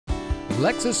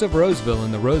Lexus of Roseville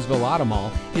in the Roseville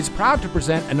Automall is proud to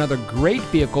present another great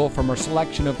vehicle from our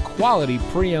selection of quality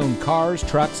pre-owned cars,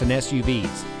 trucks, and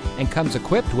SUVs, and comes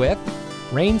equipped with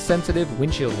rain-sensitive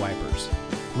windshield wipers,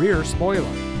 rear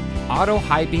spoiler, auto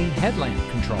high beam headlamp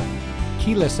control,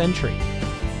 keyless entry,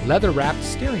 leather-wrapped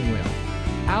steering wheel,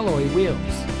 alloy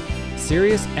wheels,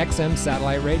 Sirius XM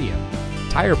satellite radio,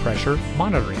 tire pressure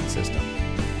monitoring system,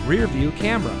 rear view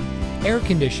camera, air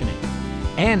conditioning,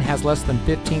 and has less than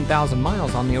 15,000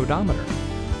 miles on the odometer.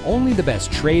 Only the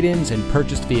best trade-ins and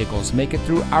purchased vehicles make it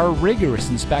through our rigorous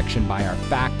inspection by our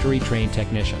factory-trained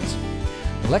technicians.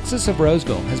 Lexus of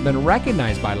Roseville has been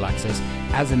recognized by Lexus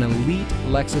as an elite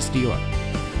Lexus dealer.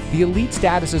 The elite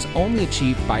status is only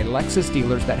achieved by Lexus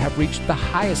dealers that have reached the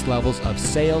highest levels of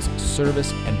sales,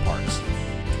 service, and parts.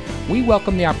 We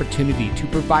welcome the opportunity to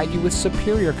provide you with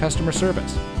superior customer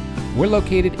service. We're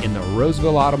located in the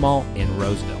Roseville Automall in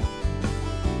Roseville.